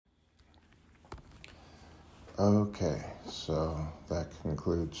Okay, so that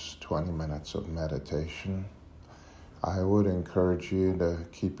concludes 20 minutes of meditation. I would encourage you to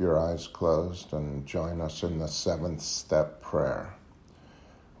keep your eyes closed and join us in the 7th step prayer.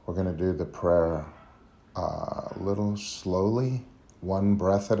 We're going to do the prayer a little slowly, one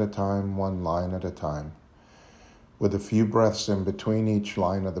breath at a time, one line at a time, with a few breaths in between each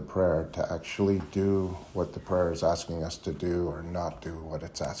line of the prayer to actually do what the prayer is asking us to do or not do what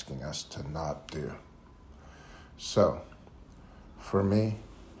it's asking us to not do. So, for me,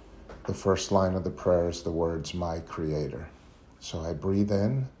 the first line of the prayer is the words, my Creator. So I breathe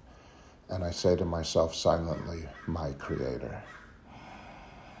in and I say to myself silently, my Creator.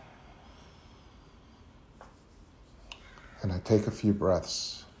 And I take a few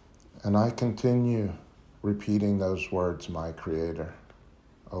breaths and I continue repeating those words, my Creator,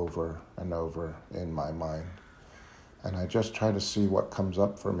 over and over in my mind. And I just try to see what comes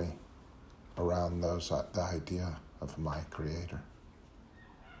up for me around the idea of my Creator.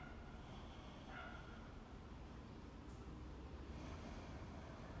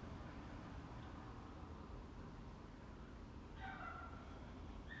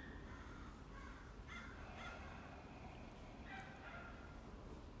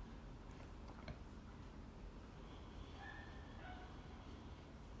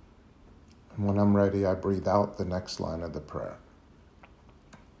 And when I'm ready, I breathe out the next line of the prayer.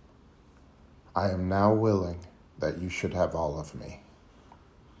 I am now willing that you should have all of me.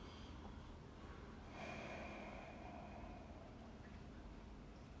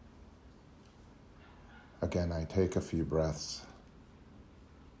 Again, I take a few breaths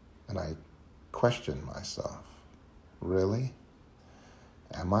and I question myself. Really?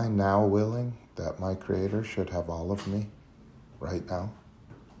 Am I now willing that my Creator should have all of me right now?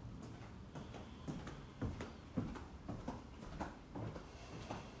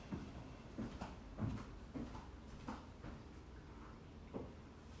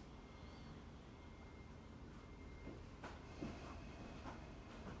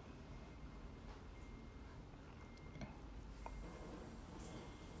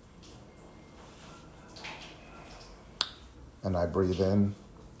 And I breathe in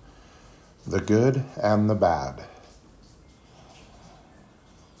the good and the bad.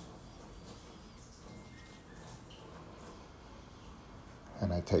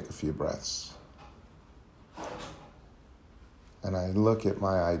 And I take a few breaths. And I look at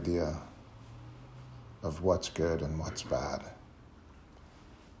my idea of what's good and what's bad.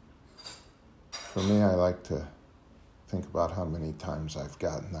 For me, I like to think about how many times I've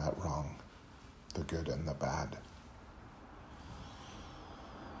gotten that wrong, the good and the bad.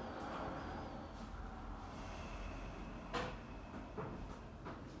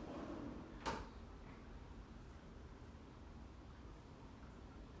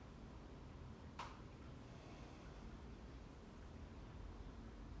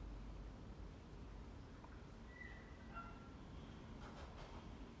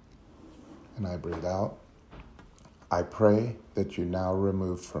 And I breathe out. I pray that you now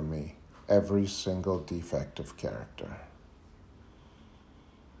remove from me every single defect of character.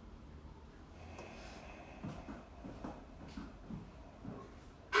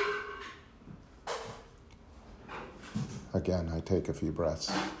 Again, I take a few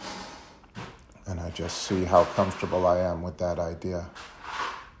breaths and I just see how comfortable I am with that idea.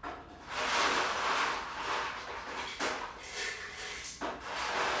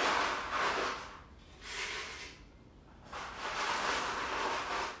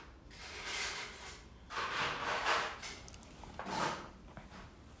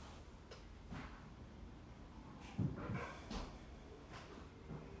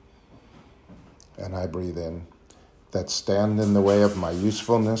 And I breathe in, that stand in the way of my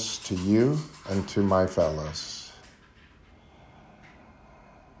usefulness to you and to my fellows.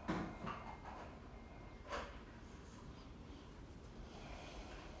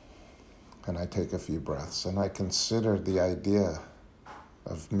 And I take a few breaths and I consider the idea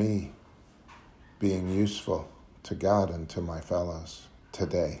of me being useful to God and to my fellows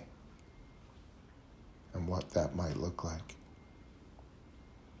today and what that might look like.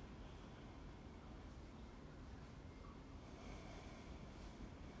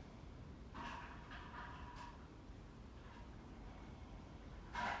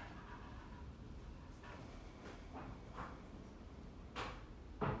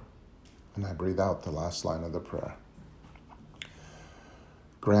 And I breathe out the last line of the prayer.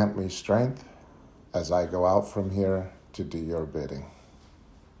 Grant me strength as I go out from here to do your bidding.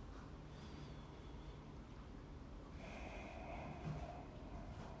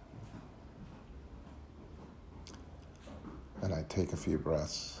 And I take a few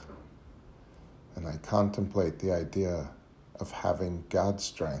breaths and I contemplate the idea of having God's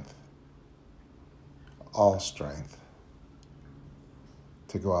strength, all strength,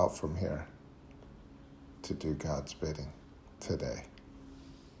 to go out from here to do God's bidding today.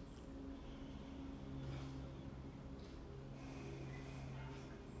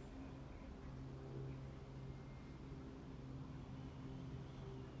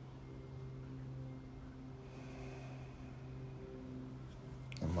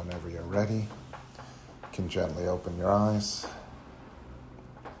 And whenever you're ready, you can gently open your eyes.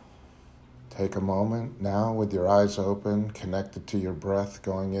 Take a moment now with your eyes open, connected to your breath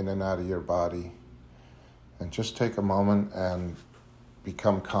going in and out of your body. And just take a moment and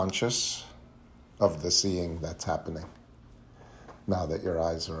become conscious of the seeing that's happening now that your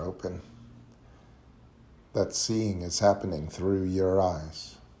eyes are open. That seeing is happening through your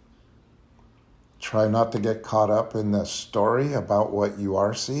eyes. Try not to get caught up in the story about what you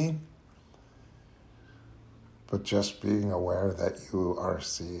are seeing, but just being aware that you are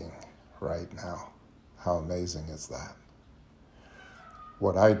seeing right now. How amazing is that?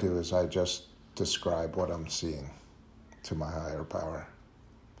 What I do is I just describe what I'm seeing to my higher power.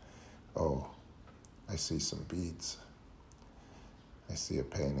 Oh, I see some beads. I see a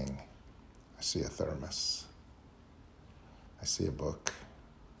painting. I see a thermos. I see a book.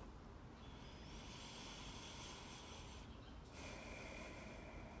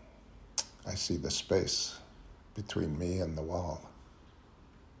 I see the space between me and the wall.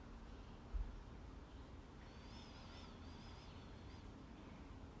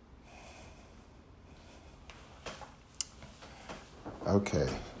 Okay,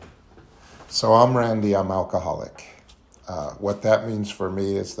 so I'm Randy, I'm alcoholic. What that means for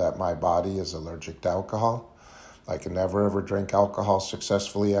me is that my body is allergic to alcohol. I can never ever drink alcohol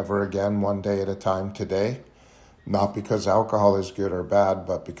successfully ever again, one day at a time today. Not because alcohol is good or bad,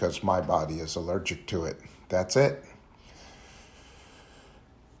 but because my body is allergic to it. That's it.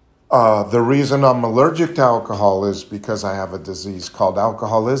 The reason I'm allergic to alcohol is because I have a disease called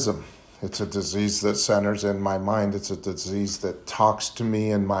alcoholism. It's a disease that centers in my mind. It's a disease that talks to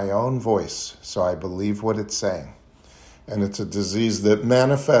me in my own voice, so I believe what it's saying. And it's a disease that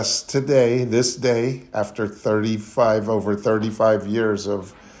manifests today, this day, after over 35 years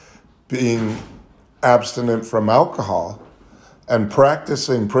of being abstinent from alcohol and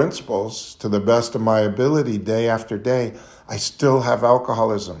practicing principles to the best of my ability day after day. I still have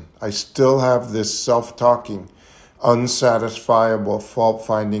alcoholism. I still have this self-talking, unsatisfiable,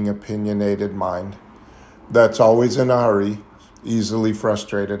 fault-finding, opinionated mind that's always in a hurry, easily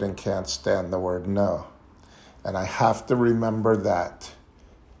frustrated, and can't stand the word no. And I have to remember that,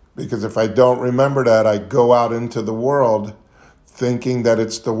 because if I don't remember that, I go out into the world thinking that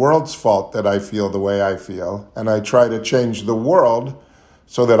it's the world's fault that I feel the way I feel, and I try to change the world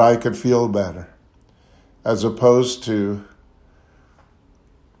so that I could feel better, as opposed to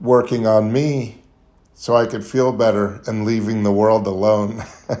working on me so I could feel better and leaving the world alone.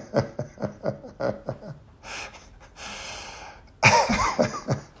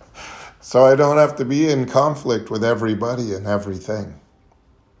 So I don't have to be in conflict with everybody and everything.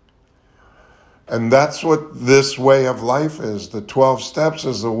 And that's what this way of life is. The 12 steps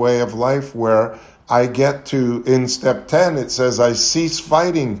is a way of life where I get to, in step 10, it says, I cease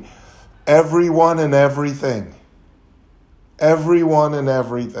fighting everyone and everything. Everyone and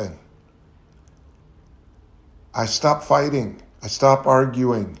everything. I stop fighting. I stop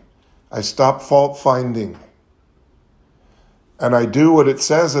arguing. I stop fault finding. And I do what it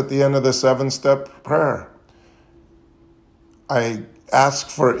says at the end of the 7-step prayer. I ask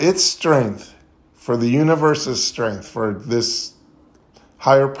for its strength, for the universe's strength, for this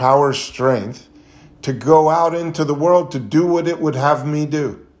higher power's strength to go out into the world to do what it would have me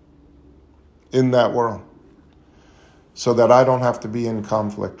do in that world, so that I don't have to be in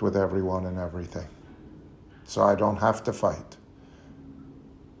conflict with everyone and everything, so I don't have to fight.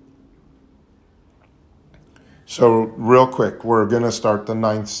 So real quick, we're going to start the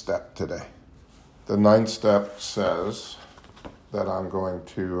 9th step today. The 9th step says that I'm going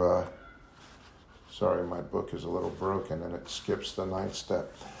to... Sorry, my book is a little broken and it skips the 9th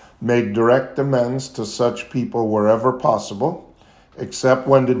step. Make direct amends to such people wherever possible, except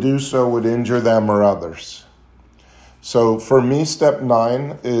when to do so would injure them or others. So for me, step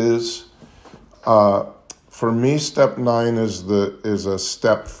 9 is a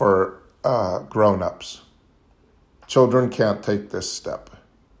step for grown-ups. Children can't take this step.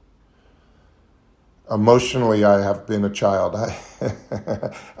 Emotionally, I have been a child.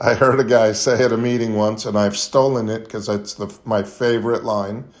 I heard a guy say at a meeting once, and I've stolen it because it's my favorite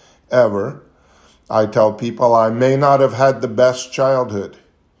line ever. I tell people I may not have had the best childhood,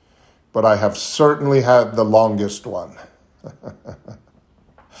 but I have certainly had the longest one.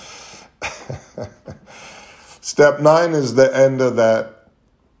 Step 9 is the end of that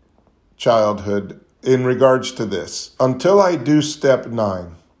childhood in regards to this. Until I do step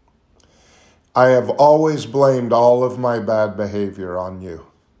 9, I have always blamed all of my bad behavior on you.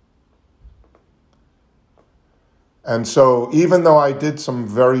 And so even though I did some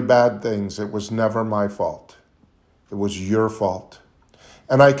very bad things, it was never my fault. It was your fault.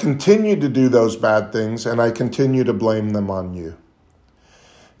 And I continue to do those bad things, and I continue to blame them on you.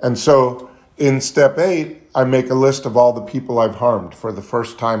 And so in step 8, I make a list of all the people I've harmed. For the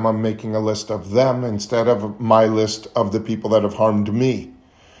first time, I'm making a list of them instead of my list of the people that have harmed me.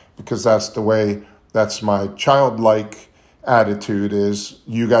 Because that's my childlike attitude is,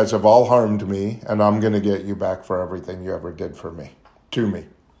 you guys have all harmed me, and I'm going to get you back for everything you ever did to me.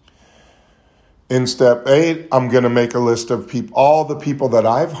 In step 8, I'm going to make a list of all the people that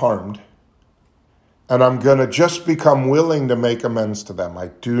I've harmed, and I'm going to just become willing to make amends to them. I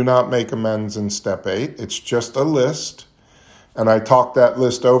do not make amends in step 8. It's just a list, and I talk that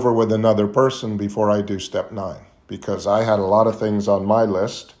list over with another person before I do step 9, because I had a lot of things on my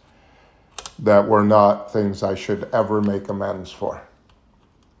list that were not things I should ever make amends for.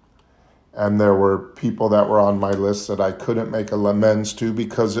 And there were people that were on my list that I couldn't make amends to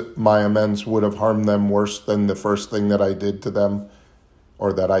because my amends would have harmed them worse than the first thing that I did to them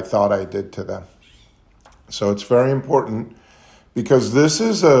or that I thought I did to them. So it's very important because this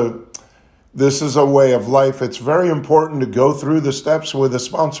is a way of life. It's very important to go through the steps with a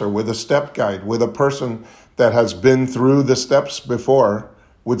sponsor, with a step guide, with a person that has been through the steps before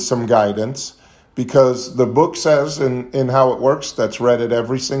with some guidance, because the book says in how it works, that's read at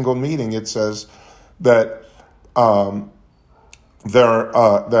every single meeting, it says that that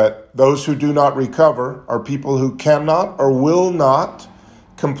those who do not recover are people who cannot or will not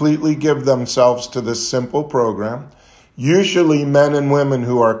completely give themselves to this simple program, usually men and women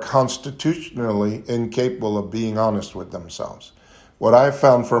who are constitutionally incapable of being honest with themselves. What I've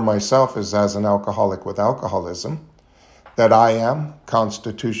found for myself is, as an alcoholic with alcoholism, that I am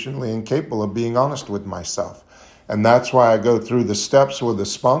constitutionally incapable of being honest with myself. And that's why I go through the steps with a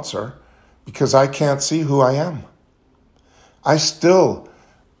sponsor, because I can't see who I am. I still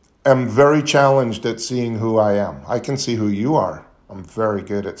am very challenged at seeing who I am. I can see who you are. I'm very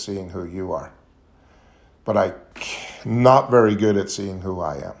good at seeing who you are. But I'm not very good at seeing who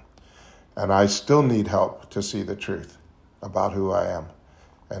I am. And I still need help to see the truth about who I am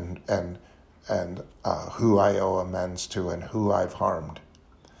and who I owe amends to and who I've harmed.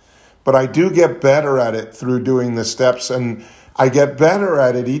 But I do get better at it through doing the steps, and I get better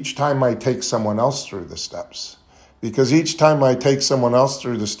at it each time I take someone else through the steps. Because each time I take someone else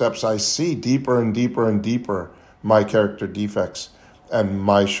through the steps, I see deeper and deeper and deeper my character defects and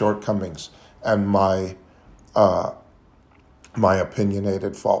my shortcomings and my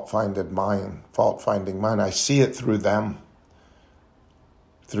opinionated fault-finding mind. I see it through them,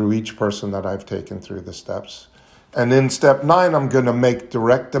 through each person that I've taken through the steps. And in step 9, I'm going to make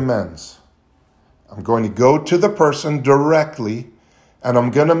direct amends. I'm going to go to the person directly, and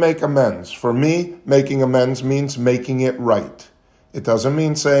I'm going to make amends. For me, making amends means making it right. It doesn't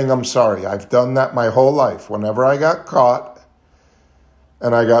mean saying I'm sorry. I've done that my whole life. Whenever I got caught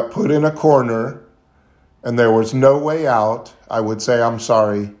and I got put in a corner and there was no way out, I would say, I'm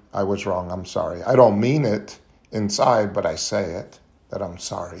sorry, I was wrong, I'm sorry. I don't mean it inside, but I say it, that I'm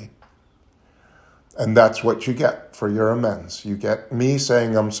sorry. And that's what you get for your amends. You get me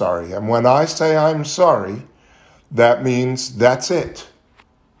saying I'm sorry. And when I say I'm sorry, that means that's it.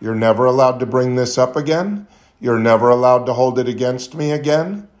 You're never allowed to bring this up again. You're never allowed to hold it against me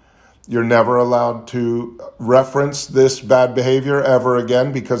again. You're never allowed to reference this bad behavior ever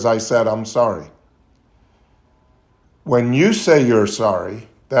again because I said I'm sorry. When you say you're sorry,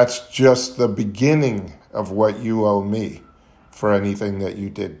 that's just the beginning of what you owe me for anything that you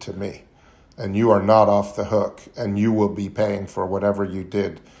did to me. And you are not off the hook, and you will be paying for whatever you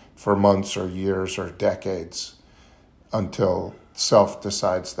did for months or years or decades until self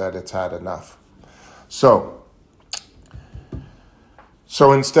decides that it's had enough. So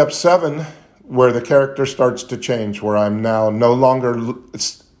in step 7, where the character starts to change, where I'm now no longer,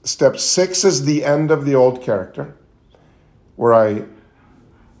 step 6 is the end of the old character, where I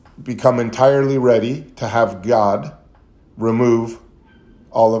become entirely ready to have God remove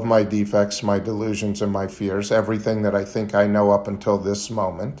all of my defects, my delusions, and my fears, everything that I think I know up until this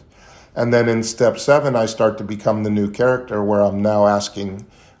moment. And then in step 7, I start to become the new character, where I'm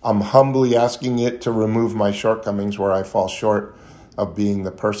humbly asking it to remove my shortcomings where I fall short of being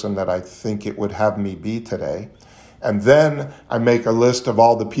the person that I think it would have me be today. And then I make a list of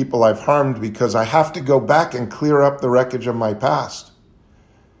all the people I've harmed because I have to go back and clear up the wreckage of my past.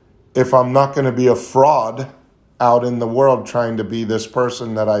 If I'm not going to be a fraud out in the world trying to be this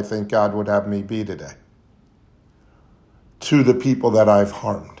person that I think God would have me be today, to the people that I've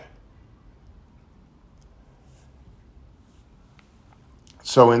harmed.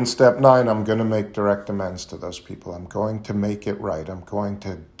 So in step 9, I'm going to make direct amends to those people. I'm going to make it right. I'm going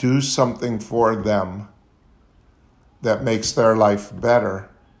to do something for them that makes their life better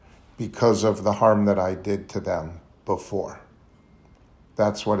because of the harm that I did to them before.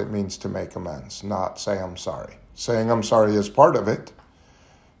 That's what it means to make amends, not say I'm sorry. Saying I'm sorry is part of it,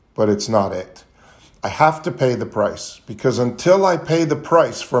 but it's not it. I have to pay the price, because until I pay the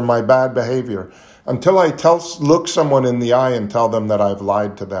price for my bad behavior, until I look someone in the eye and tell them that I've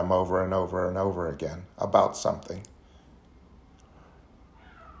lied to them over and over and over again about something,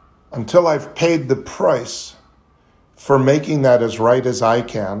 until I've paid the price for making that as right as I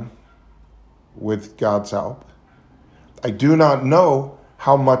can with God's help, I do not know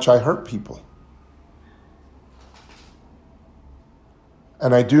how much I hurt people.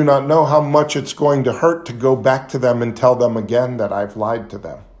 And I do not know how much it's going to hurt to go back to them and tell them again that I've lied to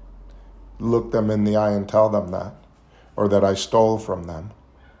them. Look them in the eye and tell them that, or that I stole from them,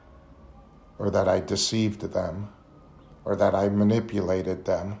 or that I deceived them, or that I manipulated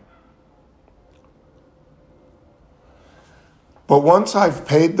them. But once I've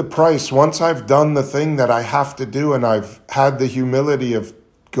paid the price, once I've done the thing that I have to do, and I've had the humility of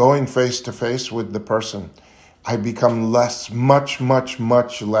going face to face with the person, I become much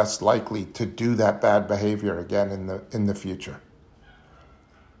less likely to do that bad behavior again in the future.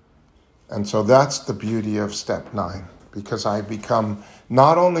 And so that's the beauty of step 9, because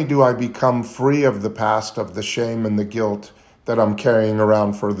not only do I become free of the past, of the shame and the guilt that I'm carrying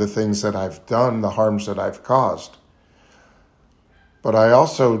around for the things that I've done, the harms that I've caused, but I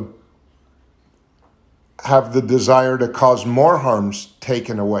also have the desire to cause more harms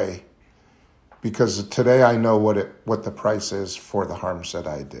taken away, because today I know what the price is for the harms that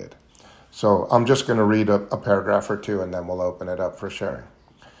I did. So I'm just going to read a paragraph or two, and then we'll open it up for sharing.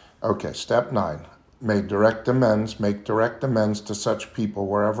 Okay, step 9, make direct amends to such people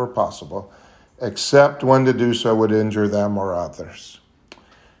wherever possible, except when to do so would injure them or others.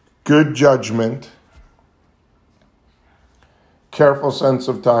 Good judgment, careful sense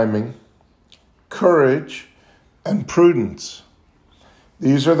of timing, courage, and prudence.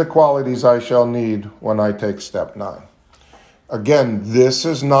 These are the qualities I shall need when I take step 9. Again, this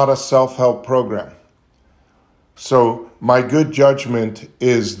is not a self-help program. So my good judgment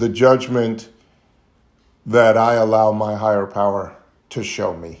is the judgment that I allow my higher power to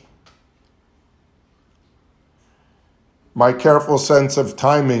show me. My careful sense of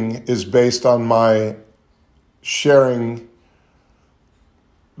timing is based on my sharing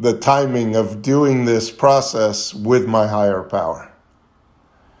the timing of doing this process with my higher power.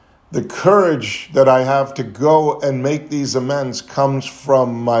 The courage that I have to go and make these amends comes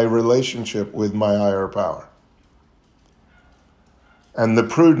from my relationship with my higher power. And the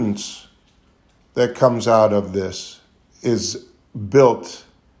prudence that comes out of this is built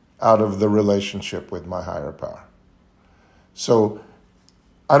out of the relationship with my higher power. So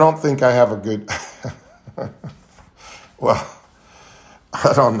I don't think I have a good,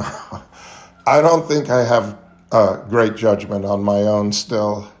 I don't know. I don't think I have great judgment on my own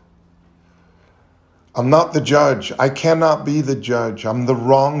still. I'm not the judge. I cannot be the judge. I'm the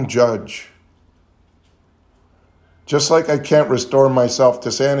wrong judge. Just like I can't restore myself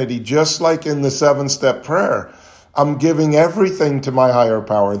to sanity, just like in the 7-step prayer, I'm giving everything to my higher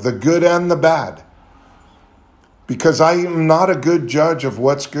power, the good and the bad, because I am not a good judge of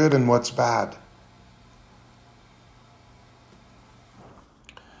what's good and what's bad.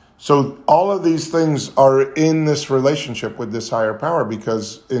 So all of these things are in this relationship with this higher power,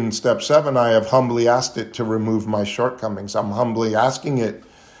 because in step 7, I have humbly asked it to remove my shortcomings. I'm humbly asking it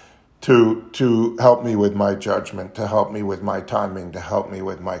to help me with my judgment, to help me with my timing, to help me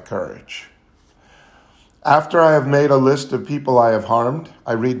with my courage. After I have made a list of people I have harmed,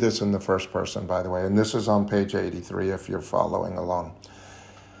 I read this in the first person, by the way, and this is on page 83 if you're following along.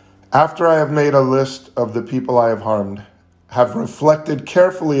 After I have made a list of the people I have harmed, have reflected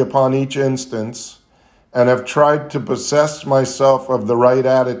carefully upon each instance, and have tried to possess myself of the right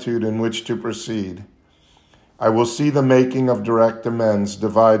attitude in which to proceed, I will see the making of direct amends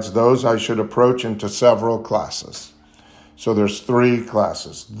divides those I should approach into several classes. So there's 3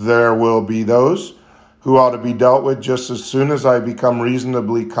 classes. There will be those who ought to be dealt with just as soon as I become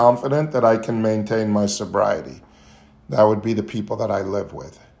reasonably confident that I can maintain my sobriety. That would be the people that I live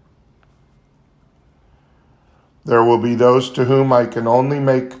with. There will be those to whom I can only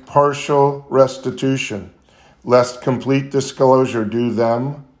make partial restitution, lest complete disclosure do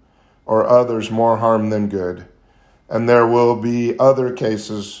them or others more harm than good. And there will be other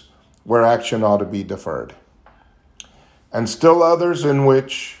cases where action ought to be deferred. And still others in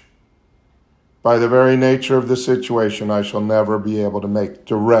which, by the very nature of the situation, I shall never be able to make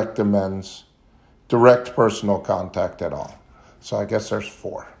direct amends, direct personal contact at all. So I guess there's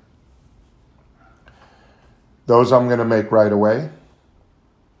 4. Those I'm going to make right away.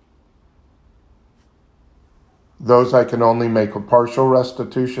 Those I can only make a partial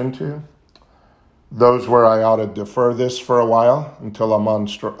restitution to. Those where I ought to defer this for a while until I'm on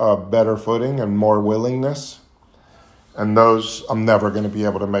better footing and more willingness. And those I'm never going to be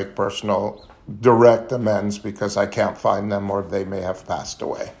able to make personal direct amends because I can't find them or they may have passed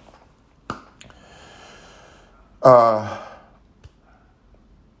away.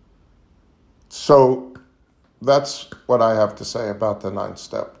 So that's what I have to say about the 9th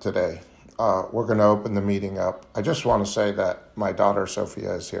step today. We're going to open the meeting up. I just want to say that my daughter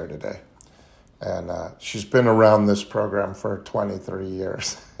Sophia is here today. And she's been around this program for 23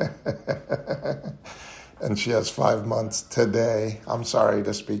 years. And she has 5 months today. I'm sorry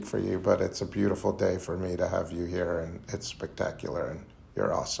to speak for you, but it's a beautiful day for me to have you here, and it's spectacular, and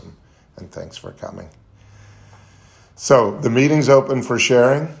you're awesome. And thanks for coming. So the meeting's open for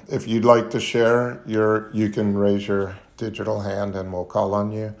sharing. If you'd like to share, you can raise your digital hand and we'll call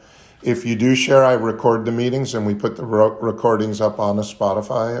on you. If you do share, I record the meetings and we put the recordings up on a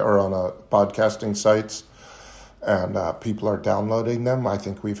Spotify or on a podcasting sites, and people are downloading them. I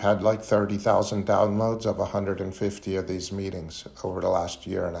think we've had like 30,000 downloads of 150 of these meetings over the last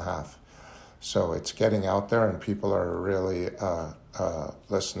year and a half. So it's getting out there and people are really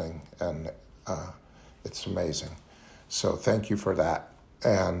listening, and it's amazing. So thank you for that.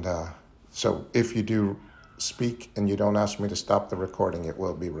 And so if you do speak and you don't ask me to stop the recording, it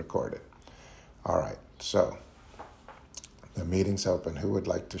will be recorded. All right, so the meeting's open. Who would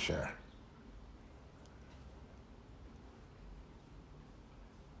like to share?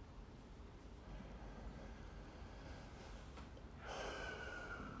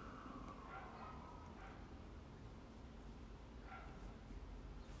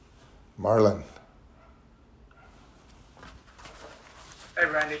 Marlon. Hey,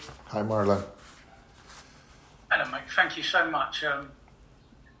 Randy. Hi, Marlon. Hello, mate. Thank you so much. I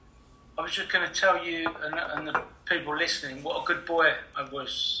was just going to tell you and the people listening what a good boy I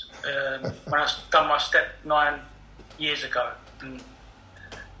was when I done my step 9 years ago, and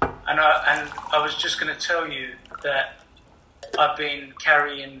I was just going to tell you that I've been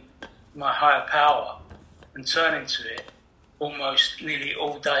carrying my higher power and turning to it almost nearly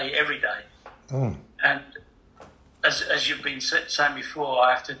all day, every day. And as you've been saying before,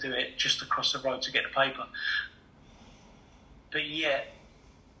 I have to do it just across the road to get the paper. But yet,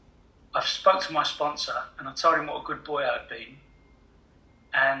 I've spoke to my sponsor and I told him what a good boy I've been.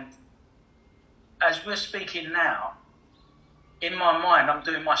 And as we're speaking now, in my mind, I'm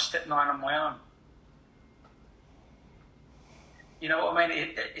doing my step 9 on my own. You know what I mean?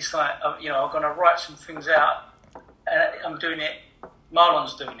 It's like, I'm going to write some things out. I'm doing it,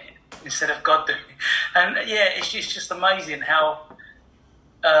 Marlon's doing it, instead of God doing it. And yeah, it's just amazing how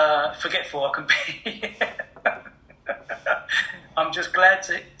forgetful I can be. I'm just glad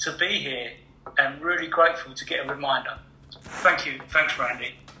to be here and really grateful to get a reminder. Thank you. Thanks,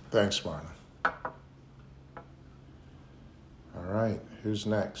 Randy. Thanks, Marlon. All right, who's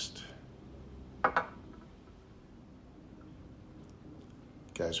next? You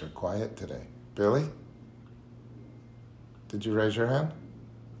guys are quiet today. Billy? Did you raise your hand?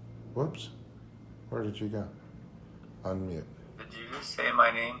 Whoops. Where did you go? Unmute. Did you just say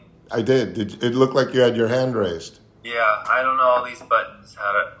my name? I did. It looked like you had your hand raised. Yeah, I don't know all these buttons,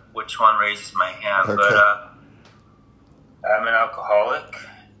 which one raises my hand, Okay. But I'm an alcoholic.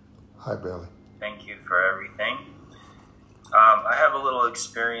 Hi, Billy. Thank you for everything. I have a little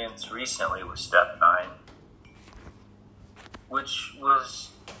experience recently with Step 9, which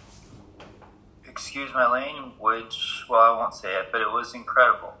was, excuse my language, well, I won't say it, but it was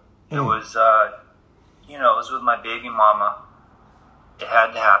incredible. It was, it was with my baby mama. It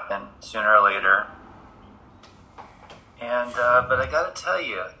had to happen sooner or later. And, but I gotta tell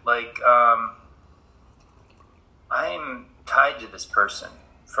you, I'm tied to this person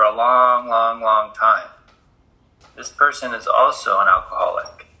for a long, long, long time. This person is also an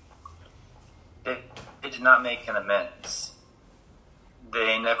alcoholic. They did not make an amends.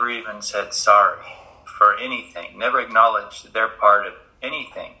 They never even said sorry for anything, never acknowledged their part of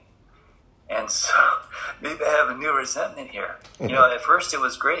anything. And so maybe I have a new resentment here. At first it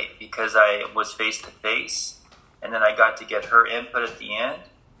was great because I was face to face And then I got to get her input at the end.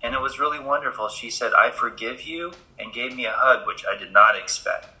 And it was really wonderful. She said, "I forgive you," and gave me a hug, which I did not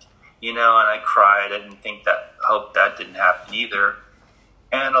expect. And I cried. I didn't hope that didn't happen either.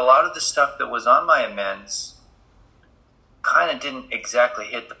 And a lot of the stuff that was on my amends kind of didn't exactly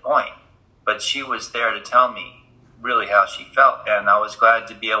hit the point. But she was there to tell me really how she felt. And I was glad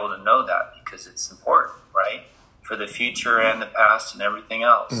to be able to know that, because it's important, right? For the future and the past and everything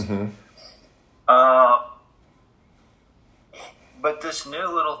else. Mm-hmm. But this new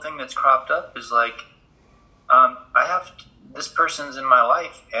little thing that's cropped up is like, this person's in my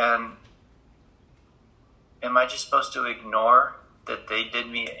life, and am I just supposed to ignore that they did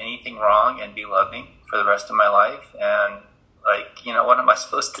me anything wrong and be loving for the rest of my life? And what am I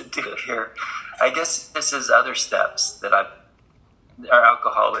supposed to do here? I guess this is other steps that our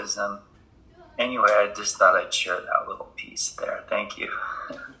alcoholism. Anyway, I just thought I'd share that little piece there. Thank you.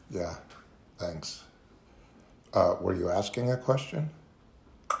 Yeah, thanks. Were you asking a question?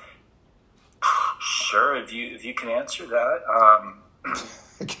 Sure, if you can answer that.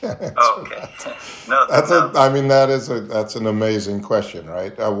 I can't answer okay. that. That's an amazing question,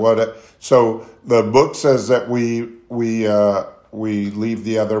 right? So the book says that we leave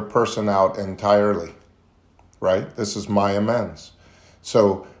the other person out entirely, right? This is my amends.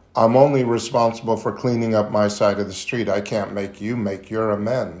 So I'm only responsible for cleaning up my side of the street. I can't make you make your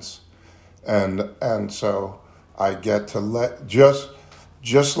amends, and so I get to let just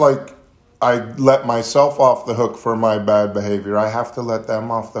like I let myself off the hook for my bad behavior, I have to let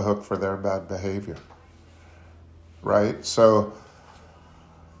them off the hook for their bad behavior. Right? So,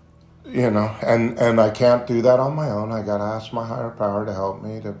 and I can't do that on my own. I got to ask my higher power to help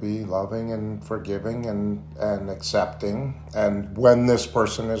me to be loving and forgiving and accepting. And when this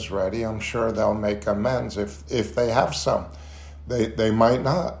person is ready, I'm sure they'll make amends if they have some. They might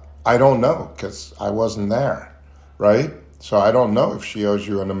not. I don't know, because I wasn't there. Right? So I don't know if she owes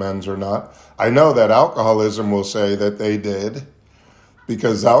you an amends or not. I know that alcoholism will say that they did,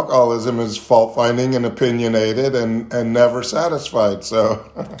 because alcoholism is fault-finding and opinionated and never satisfied.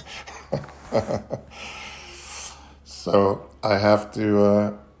 So, so I have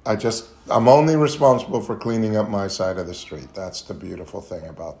to, I'm only responsible for cleaning up my side of the street. That's the beautiful thing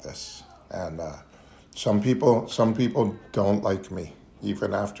about this. And some people don't like me,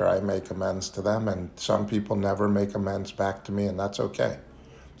 even after I make amends to them, and some people never make amends back to me, and that's okay.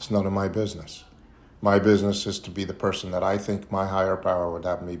 It's none of my business. My business is to be the person that I think my higher power would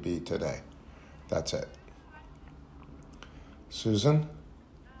have me be today. That's it. Susan?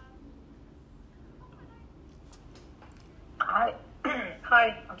 Hi.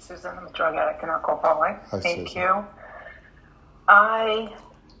 Hi, I'm Susan. I'm a drug addict and alcoholic. Hi, Thank Susan. you. I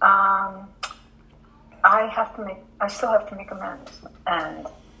still have to make amends, and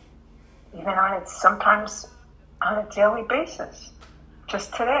even sometimes on a daily basis.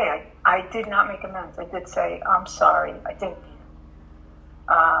 Just today, I did not make amends. I did say, "I'm sorry, I didn't mean it."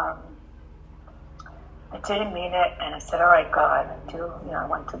 I didn't mean it, and I said, "All right, God, I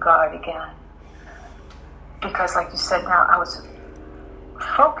went to God again." Because like you said, now I was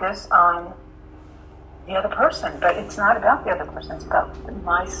focused on the other person, but it's not about the other person, it's about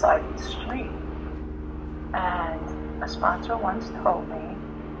my side of the street. And a sponsor once told me,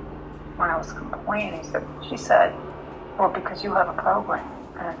 when I was complaining, she said, "Well, because you have a program."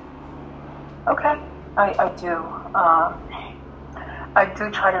 And okay, I do. I do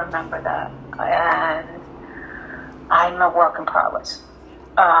try to remember that, and I'm a work in progress.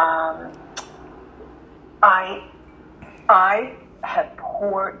 I have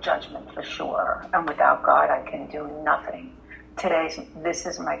poor judgment for sure, and without God, I can do nothing. This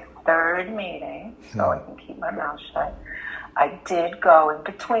is my third meeting, so I can keep my mouth shut. I did go in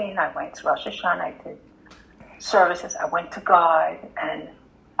between. I went to Rosh Hashanah. I did services. I went to God, and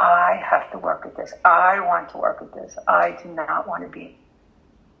I have to work at this. I want to work at this. I do not want to be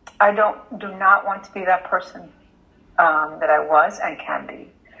that person that I was and can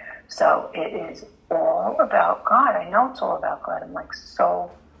be. So it is all about God. I know it's all about God. I'm like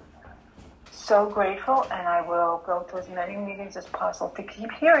so grateful, and I will go to as many meetings as possible to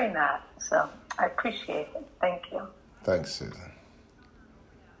keep hearing that. So I appreciate it. Thank you. Thanks, Susan.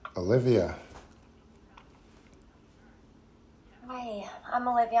 Olivia. Hi, I'm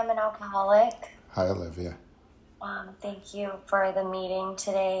Olivia. I'm an alcoholic. Hi, Olivia. Thank you for the meeting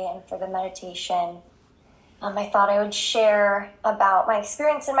today and for the meditation. I thought I would share about my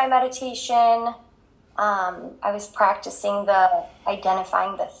experience in my meditation. I was practicing the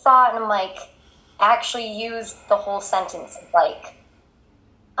identifying the thought, and I'm actually used the whole sentence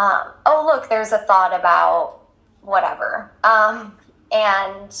oh, look, there's a thought about whatever.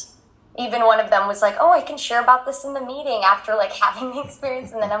 And even one of them was like, oh, I can share about this in the meeting after like having the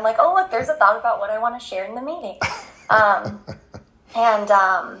experience. And then I'm like, oh, look, there's a thought about what I want to share in the meeting.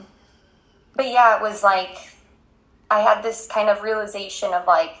 But yeah, it was like, I had this kind of realization of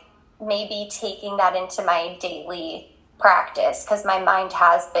like maybe taking that into my daily practice, because my mind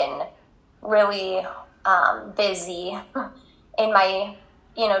has been really busy in my,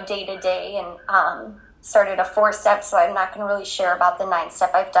 day to day, and started a 4-step. So I'm not going to really share about the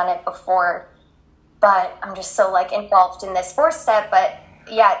 9-step. I've done it before, but I'm just so like involved in this 4-step. But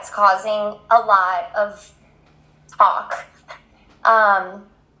yeah, it's causing a lot of talk.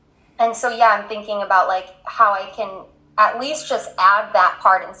 And so, yeah, I'm thinking about like how I can at least just add that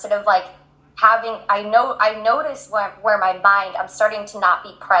part instead of like having, I notice where my mind, I'm starting to not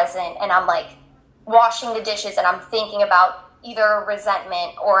be present, and I'm like washing the dishes and I'm thinking about either a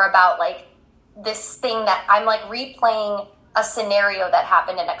resentment or about like this thing that I'm like replaying a scenario that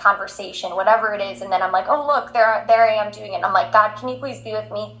happened in a conversation, whatever it is. And then I'm like, oh, look, there I am doing it. And I'm like, God, can you please be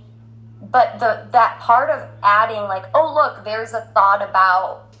with me? But that part of adding like, oh, look, there's a thought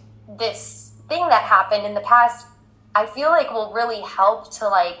about this thing that happened in the past, I feel like will really help to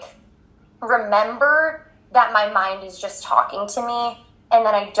like remember that my mind is just talking to me, and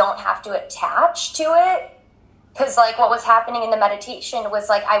that I don't have to attach to it. Because like what was happening in the meditation was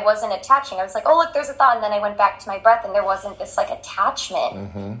like I wasn't attaching. I was like, oh, look, there's a thought. And then I went back to my breath, and there wasn't this like attachment.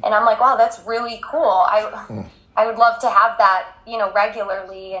 Mm-hmm. And I'm like, wow, that's really cool. I would love to have that,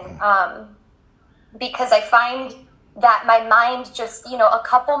 regularly. And because I find that my mind just, a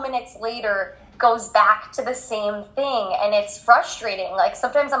couple minutes later goes back to the same thing, and it's frustrating. Like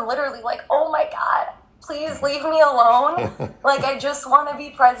sometimes I'm literally like, oh my God, please leave me alone. Like I just want to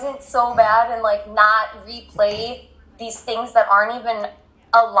be present so bad, and like not replay these things that aren't even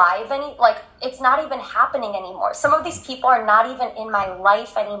alive like it's not even happening anymore. Some of these people are not even in my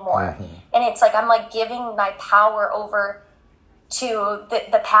life anymore. Mm-hmm. And it's like I'm like giving my power over to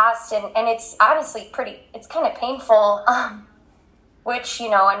the past, and it's honestly it's kind of painful, which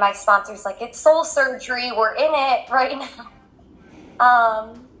and my sponsor's like, it's soul surgery, we're in it right now.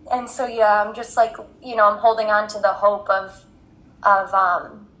 And so yeah, I'm just like, I'm holding on to the hope of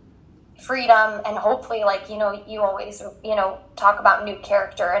freedom, and hopefully like you always talk about new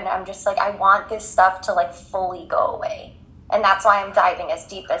character, and I'm just like, I want this stuff to like fully go away, and that's why I'm diving as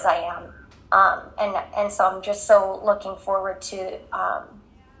deep as I am. And so I'm just so looking forward to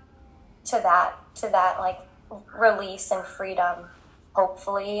that like release and freedom,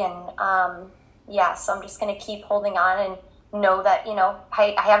 hopefully. And so I'm just going to keep holding on and know that,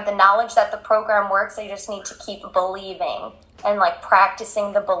 I have the knowledge that the program works. I just need to keep believing and like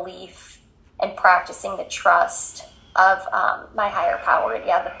practicing the belief and practicing the trust of my higher power.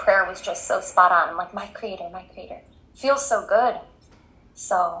 Yeah, the prayer was just so spot on. I'm like, my creator. Feels so good.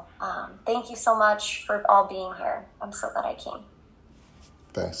 So thank you so much for all being here. I'm so glad I came.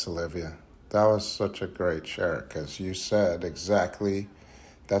 Thanks, Olivia. That was such a great share, because you said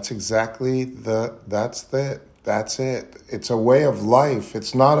that's it. It's a way of life.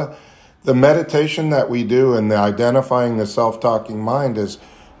 It's not the meditation that we do, and the identifying the self-talking mind is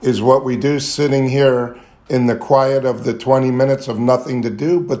what we do sitting here in the quiet of the 20 minutes of nothing to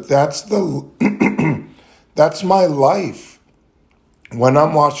do. But that's that's my life. When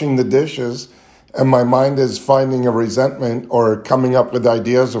I'm washing the dishes and my mind is finding a resentment or coming up with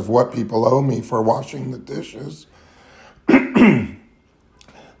ideas of what people owe me for washing the dishes,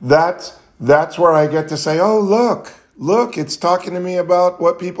 that's where I get to say, oh, look, it's talking to me about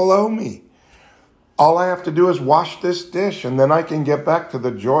what people owe me. All I have to do is wash this dish, and then I can get back to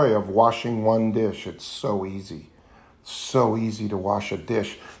the joy of washing one dish. It's so easy. So easy to wash a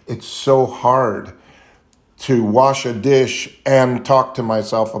dish. It's so hard to wash a dish and talk to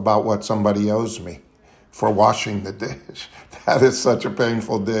myself about what somebody owes me for washing the dish. That is such a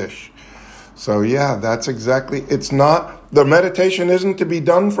painful dish. So yeah, that's exactly, the meditation isn't to be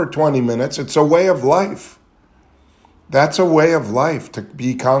done for 20 minutes. It's a way of life. That's a way of life, to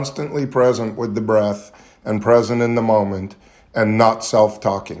be constantly present with the breath and present in the moment and not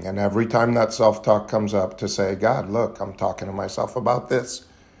self-talking. And every time that self-talk comes up, to say, God, look, I'm talking to myself about this.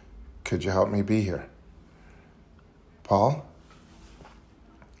 Could you help me be here? Paul?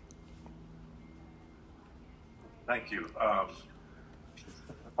 Thank you.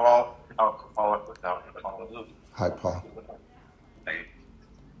 Paul, alcoholic without Paul. Hi, Paul. Hey.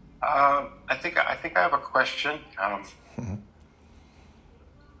 I think I have a question.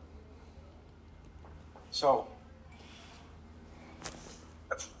 So,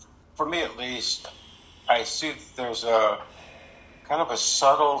 for me at least, I see there's a kind of a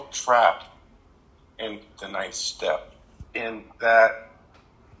subtle trap in the 9th step, in that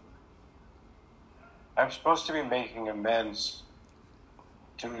I'm supposed to be making amends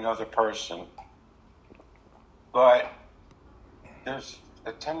to another person, but there's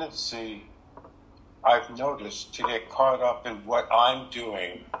a tendency I've noticed to get caught up in what I'm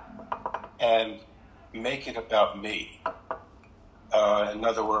doing and make it about me. In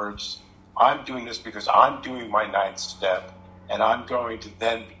other words, I'm doing this because I'm doing my 9th step, and I'm going to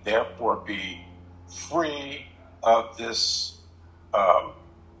then therefore be free of this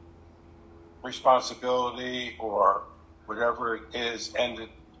responsibility or whatever it is. And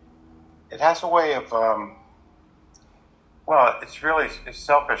it has a way of, it's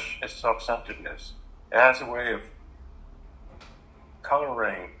selfish, it's self-centeredness. It has a way of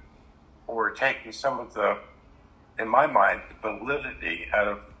coloring or taking some of the, in my mind, the validity out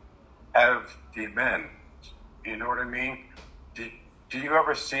of the amend. You know what I mean? Do you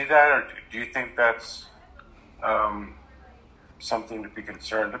ever see that, or do you think that's something to be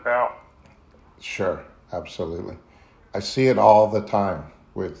concerned about? Sure, absolutely. I see it all the time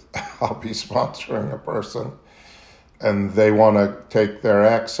with, I'll be sponsoring a person and they want to take their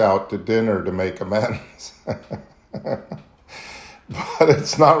ex out to dinner to make amends. But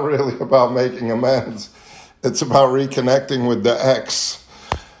it's not really about making amends. It's about reconnecting with the ex.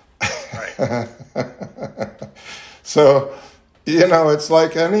 Right. So, it's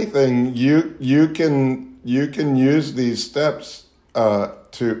like anything. You can use these steps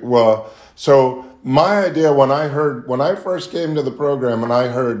So my idea when I first came to the program and I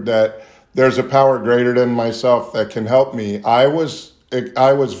heard that there's a power greater than myself that can help me, I was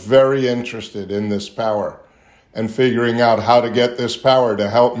very interested in this power and figuring out how to get this power to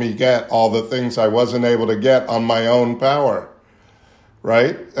help me get all the things I wasn't able to get on my own power.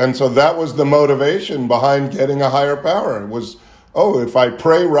 Right? And so that was the motivation behind getting a higher power. It was, if I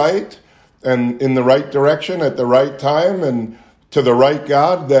pray right and in the right direction at the right time and to the right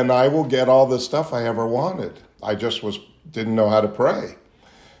God, then I will get all the stuff I ever wanted. I just didn't know how to pray.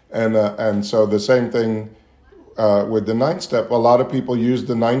 And so the same thing with the 9th step. A lot of people use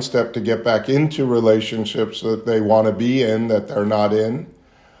the 9th step to get back into relationships that they want to be in that they're not in.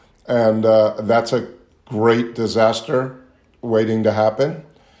 And that's a great disaster waiting to happen.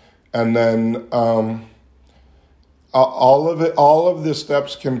 And then all of the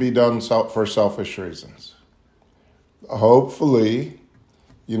steps can be done for selfish reasons. Hopefully,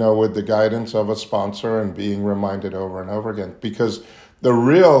 with the guidance of a sponsor and being reminded over and over again, because the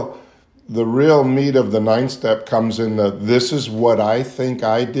real meat of the 9th step comes in this is what I think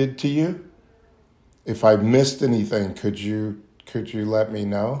I did to you. If I've missed anything, could you let me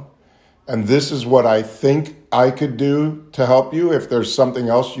know? And this is what I think I could do to help you. If there's something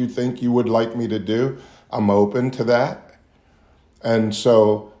else you think you would like me to do, I'm open to that. And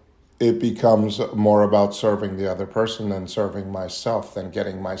so it becomes more about serving the other person than serving myself, than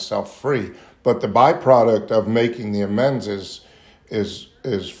getting myself free. But the byproduct of making the amends is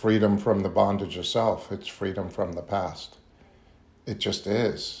freedom from the bondage of self. It's freedom from the past. It just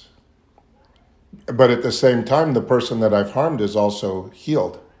is. But at the same time, the person that I've harmed is also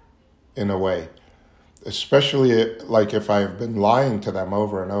healed in a way. Especially like if I've been lying to them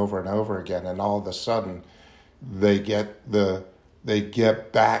over and over and over again, and all of a sudden they get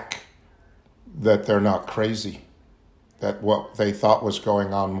back that they're not crazy, that what they thought was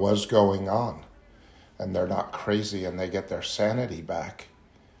going on, and they're not crazy, and they get their sanity back.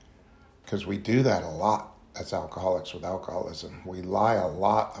 Because we do that a lot as alcoholics with alcoholism. We lie a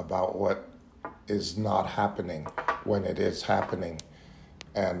lot about what is not happening when it is happening,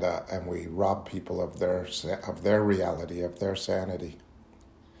 and we rob people of their reality, of their sanity.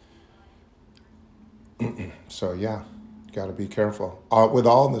 So yeah, got to be careful. With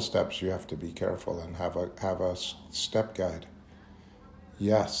all the steps, you have to be careful and have a step guide.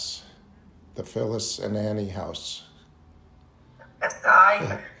 Yes, the Phyllis and Annie house.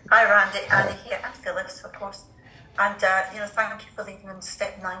 Hi, Randy, Annie here, and Phyllis, of course. And thank you for leaving on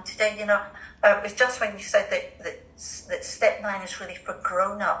step 9 today. It was just when you said that step 9 is really for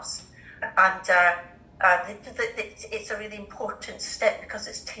grown-ups, and it's a really important step because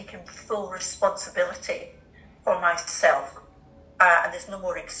it's taken full responsibility for myself, and there's no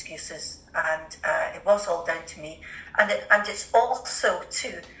more excuses. And it was all down to me, and it's also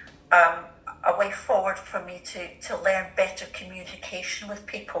to a way forward for me to learn better communication with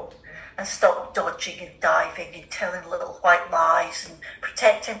people and stop dodging and diving and telling little white lies and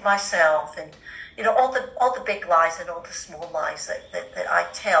protecting myself and all the big lies and all the small lies that I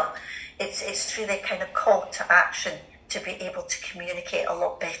tell. It's really a kind of call to action to be able to communicate a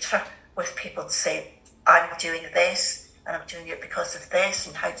lot better with people and say, I'm doing this, and I'm doing it because of this,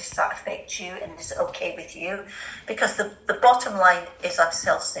 and how does that affect you, and is it okay with you? Because the bottom line is I'm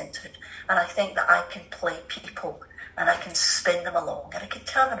self-centered, and I think that I can play people, and I can spin them along, and I can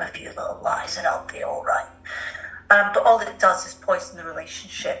tell them a few little lies, and I'll be all right. But all it does is poison the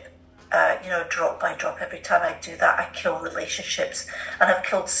relationship. Drop by drop. Every time I do that, I kill relationships, and I've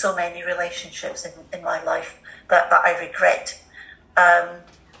killed so many relationships in my life that I regret.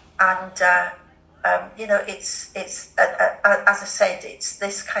 It's as I said, it's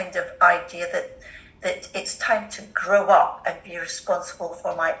this kind of idea that it's time to grow up and be responsible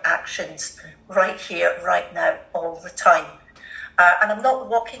for my actions right here, right now, all the time. And I'm not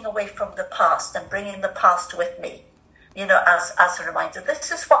walking away from the past and bringing the past with me, as a reminder.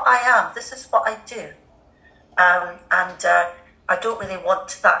 This is what I am. This is what I do. I don't really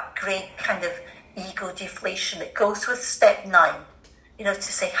want that great kind of ego deflation that goes with step 9. To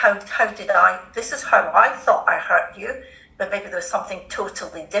say, how did this is how I thought I hurt you, but maybe there was something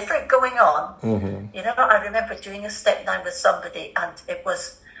totally different going on. Mm-hmm. I remember doing a step 9 with somebody, and it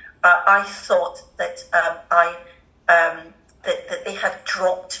was, I thought that that they had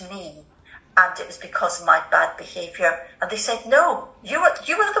dropped me, and it was because of my bad behaviour. And they said, no, you were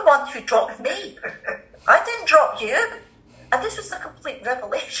the one who dropped me. I didn't drop you. And this was a complete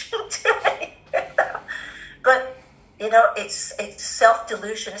revelation to me. But it's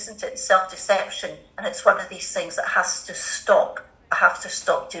self-delusion, isn't it? Self-deception. And it's one of these things that has to stop. I have to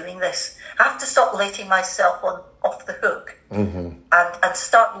stop doing this. I have to stop letting myself off the hook. Mm-hmm. and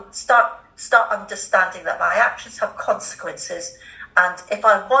start understanding that my actions have consequences. And if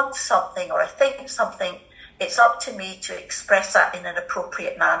I want something or I think something, it's up to me to express that in an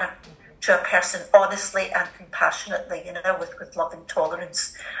appropriate manner to a person honestly and compassionately, with love and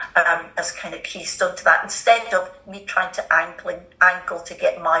tolerance as kind of keystone to that, instead of me trying to angle to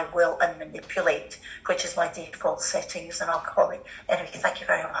get my will and manipulate, which is my default setting as an alcoholic. Anyway, thank you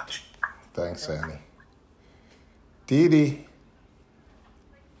very much. Thanks, Annie. Dee Dee.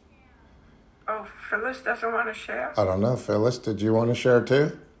 Oh, Phyllis doesn't want to share? I don't know. Phyllis, did you want to share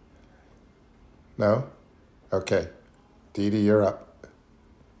too? No? Okay. Dee Dee, you're up.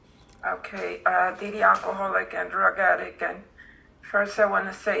 Okay, Dee Dee, alcoholic and drug addict. And first I want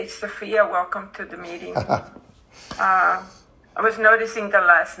to say, Sophia, welcome to the meeting. I was noticing the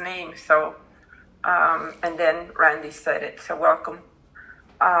last name, so, and then Randy said it, so welcome.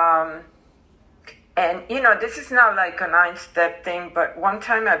 And, this is not like a 9-step thing, but one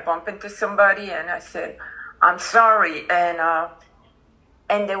time I bumped into somebody and I said, I'm sorry, and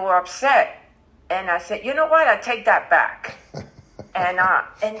they were upset. And I said, you know what, I take that back. And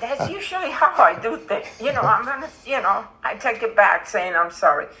that's usually how I do things. I'm going to, I take it back saying I'm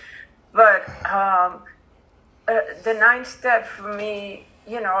sorry. But the 9th step for me,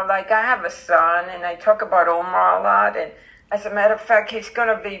 like I have a son and I talk about Omar a lot. And as a matter of fact, he's going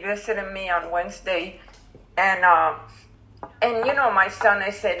to be visiting me on Wednesday. And my son,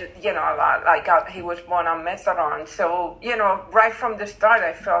 I said, a lot, like he was born on methadone. So, right from the start,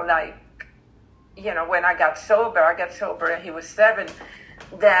 I felt like, when I got sober and he was 7,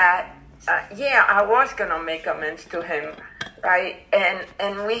 that, I was going to make amends to him, right?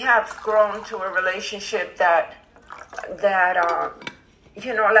 And we have grown to a relationship that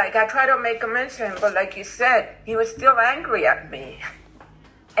like I try to make amends to him, but like you said, he was still angry at me.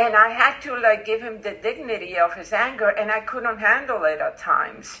 And I had to give him the dignity of his anger, and I couldn't handle it at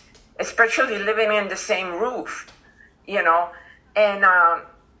times, especially living in the same roof,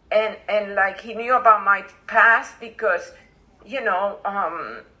 And like he knew about my past because,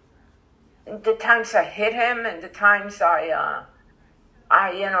 the times I hit him and the times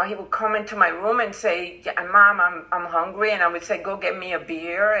he would come into my room and say, Mom, I'm hungry. And I would say, go get me a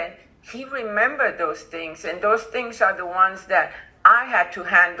beer. And he remembered those things. And those things are the ones that I had to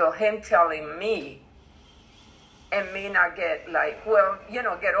handle, him telling me. And me not get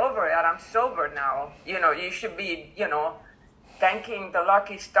get over it. I'm sober now. You should be, thanking the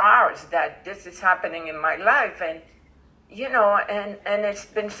lucky stars that this is happening in my life. And, and it's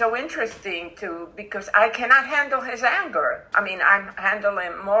been so interesting because I cannot handle his anger. I mean, I'm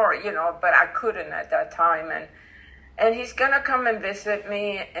handling more, but I couldn't at that time. And he's going to come and visit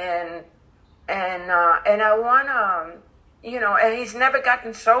me and I want to, and he's never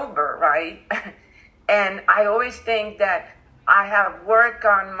gotten sober, right? And I always think that I have worked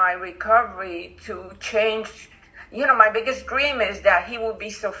on my recovery to change. My biggest dream is that he would be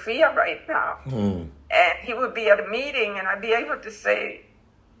Sophia right now. Mm. And he would be at a meeting and I'd be able to say,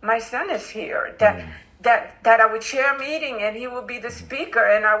 my son is here. That I would share a meeting and he would be the speaker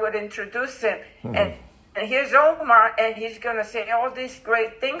and I would introduce him. Mm. And here's Omar, and he's going to say all these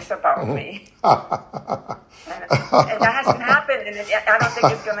great things about me. and that hasn't happened, and I don't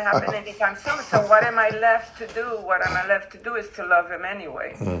think it's going to happen anytime soon. So what am I left to do? What am I left to do is to love him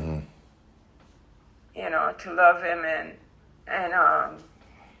anyway. Mm-hmm. You know, to love him. And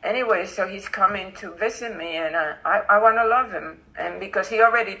anyway, so he's coming to visit me, and I want to love him. And because he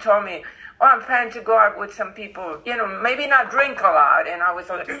already told me, oh, I'm planning to go out with some people, you know, maybe not drink a lot. And I was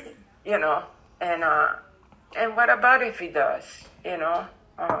like, you know, and what about if he does? You know,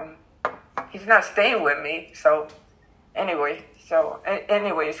 he's not staying with me. So anyway,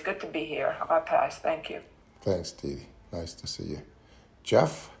 it's good to be here. I'll pass. Thank you. Thanks, Dee Dee. Nice to see you.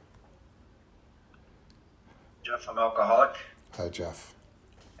 Jeff? Jeff, I'm alcoholic. Hi, Jeff.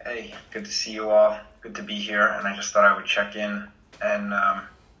 Hey, good to see you all. Good to be here. And I just thought I would check in and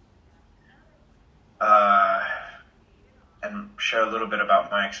share a little bit about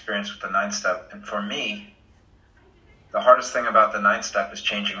my experience with the 9th step. And for me, the hardest thing about the 9th step is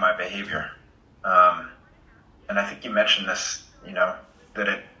changing my behavior. And I think you mentioned this, you know, that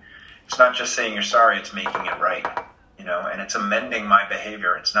it's not just saying you're sorry, it's making it right, you know, and it's amending my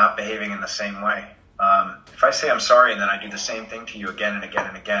behavior. It's not behaving in the same way. If I say I'm sorry and then I do the same thing to you again and again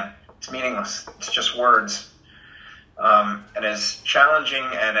and again, it's meaningless. It's just words. And as challenging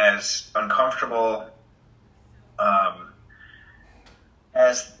and as uncomfortable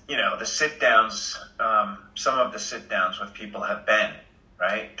as, you know, the sit-downs, some of the sit-downs with people have been,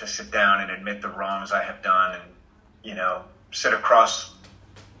 right? To sit down and admit the wrongs I have done and, you know, sit across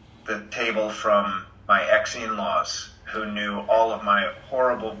the table from my ex-in-laws who knew all of my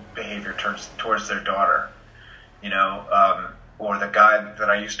horrible behavior towards their daughter, you know, or the guy that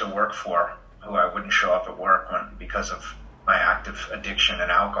I used to work for who I wouldn't show up at work because of my active addiction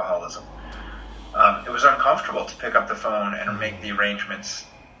and alcoholism. It was uncomfortable to pick up the phone and make the arrangements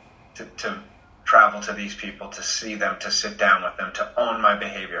to travel to these people, to see them, to sit down with them, to own my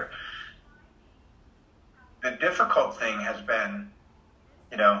behavior. The difficult thing has been,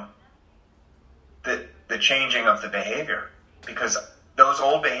 you know, the changing of the behavior, because those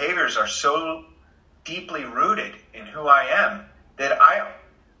old behaviors are so deeply rooted in who I am that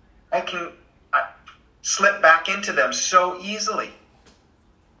I can slip back into them so easily.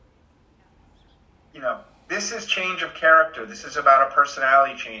 You know, this is change of character. This is about a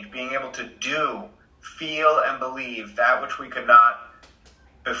personality change, being able to do, feel, and believe that which we could not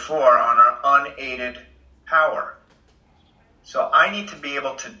before on our unaided power. So I need to be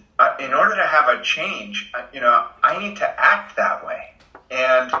able to, in order to have a change, you know, I need to act that way.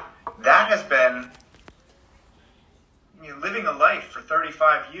 And that has been, you know, living a life for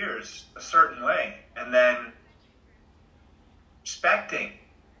 35 years a certain way, and then expecting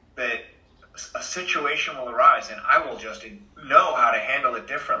that a situation will arise and I will just know how to handle it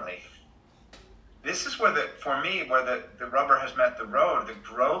differently. This is where for me, where the rubber has met the road, the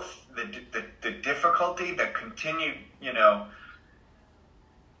growth, the difficulty, the continued, you know,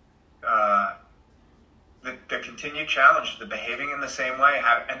 the continued challenge, the behaving in the same way,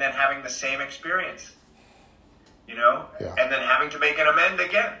 and then having the same experience, you know, and then having to make an amend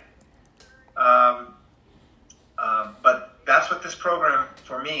again. But that's what this program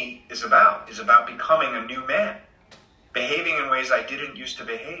for me is about becoming a new man, behaving in ways I didn't used to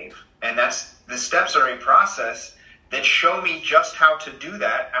behave. And the steps are a process that show me just how to do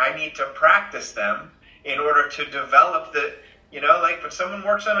that. I need to practice them in order to develop you know, like when someone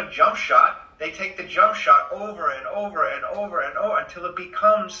works on a jump shot, they take the jump shot over and over and over and over until it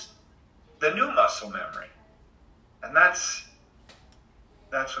becomes the new muscle memory. And that's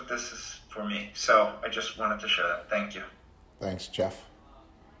what this is for me. So I just wanted to share that. Thank you. Thanks, Jeff.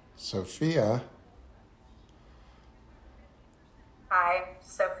 Sophia. Hi,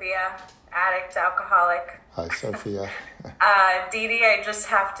 Sophia, addict, alcoholic. Hi, Sophia. Dee Dee, I just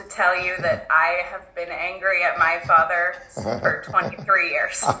have to tell you that I have been angry at my father for 23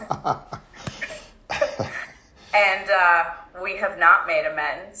 years. And we have not made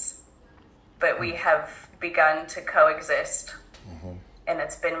amends, but we have begun to coexist. Mm-hmm. And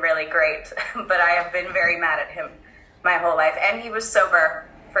it's been really great. But I have been very mad at him my whole life. And he was sober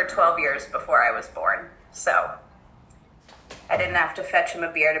for 12 years before I was born. So I didn't have to fetch him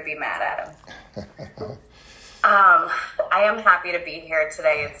a beer to be mad at him. I am happy to be here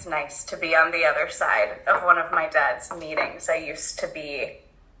today. It's nice to be on the other side of one of my dad's meetings. I used to be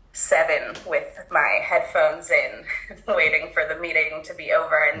 7 with my headphones in, waiting for the meeting to be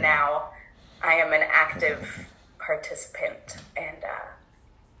over. And now I am an active participant. And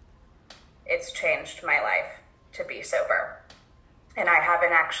it's changed my life to be sober. And I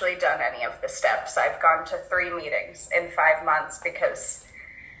haven't actually done any of the steps. I've gone to 3 meetings in 5 months because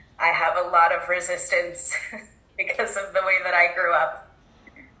I have a lot of resistance because of the way that I grew up.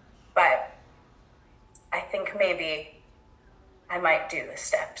 But I think maybe I might do the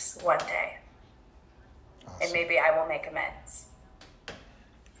steps one day. Awesome. And maybe I will make amends.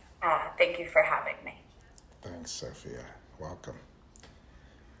 Thank you for having me. Thanks, Sophia. Welcome.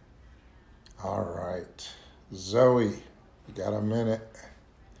 All right. Zoe, you got a minute?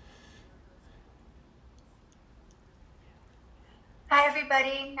 Hi,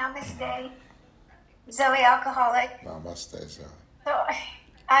 everybody. Namaste. Zoe, alcoholic. Namaste, Zoe.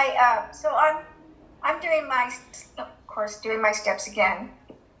 So I'm doing doing my steps again.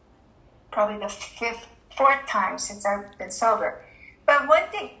 Probably the fourth time since I've been sober. But one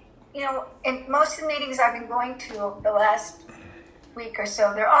thing, in most of the meetings I've been going to the last week or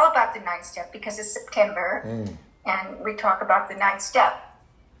so, they're all about the 9th step because it's September and we talk about the 9th step.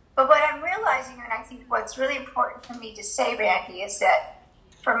 But what I'm realizing, and I think what's really important for me to say, Randy, is that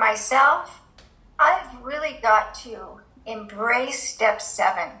for myself, I've really got to embrace step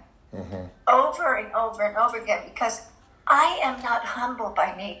 7 over and over and over again because I am not humble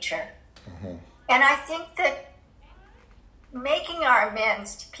by nature. And I think that making our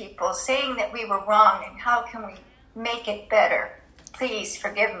amends to people, saying that we were wrong and how can we make it better, please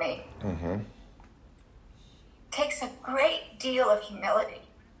forgive me, takes a great deal of humility.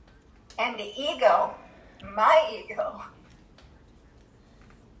 And the ego, my ego,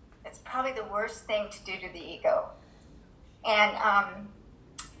 it's probably the worst thing to do to the ego. And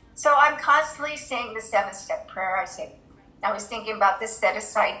so I'm constantly saying the 7-step prayer. I was thinking about this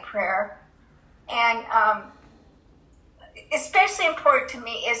set-aside prayer. And especially important to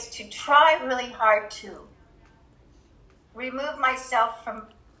me is to try really hard to remove myself from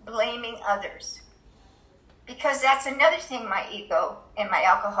blaming others. Because that's another thing, my ego and my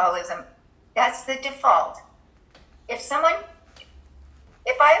alcoholism, that's the default. If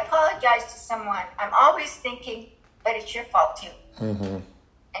I apologize to someone, I'm always thinking, but it's your fault too.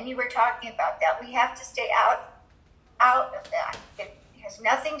 And you were talking about that. We have to stay out of that. It has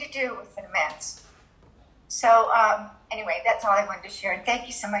nothing to do with an amends. So anyway, that's all I wanted to share. And thank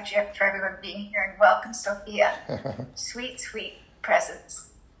you so much for everyone being here. And welcome, Sophia. Sweet, sweet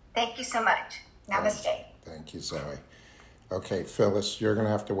presence. Thank you so much. Namaste. Thank you, Zoe. Okay, Phyllis, you're going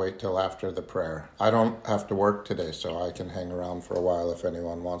to have to wait till after the prayer. I don't have to work today, so I can hang around for a while if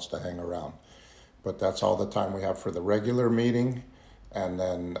anyone wants to hang around. But that's all the time we have for the regular meeting, and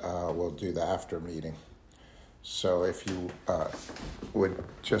then we'll do the after meeting. So if you would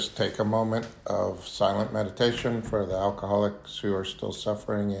just take a moment of silent meditation for the alcoholics who are still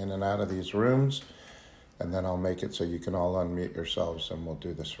suffering in and out of these rooms, and then I'll make it so you can all unmute yourselves and we'll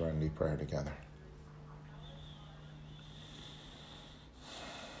do the serenity prayer together.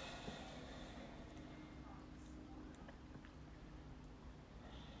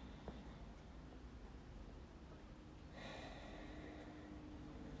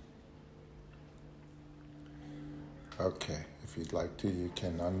 Okay, if you'd like to, you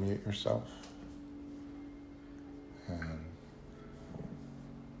can unmute yourself. And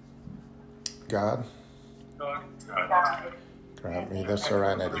God, grant me the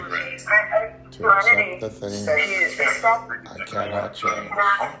serenity to accept the things I cannot change,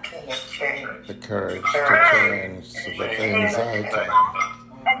 the courage to change the things I can,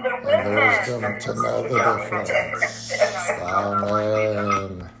 and the wisdom to know the difference.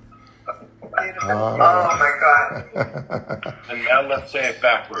 Amen. Oh my God. And now let's say it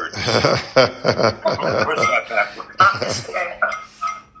backwards. Reverse that backwards.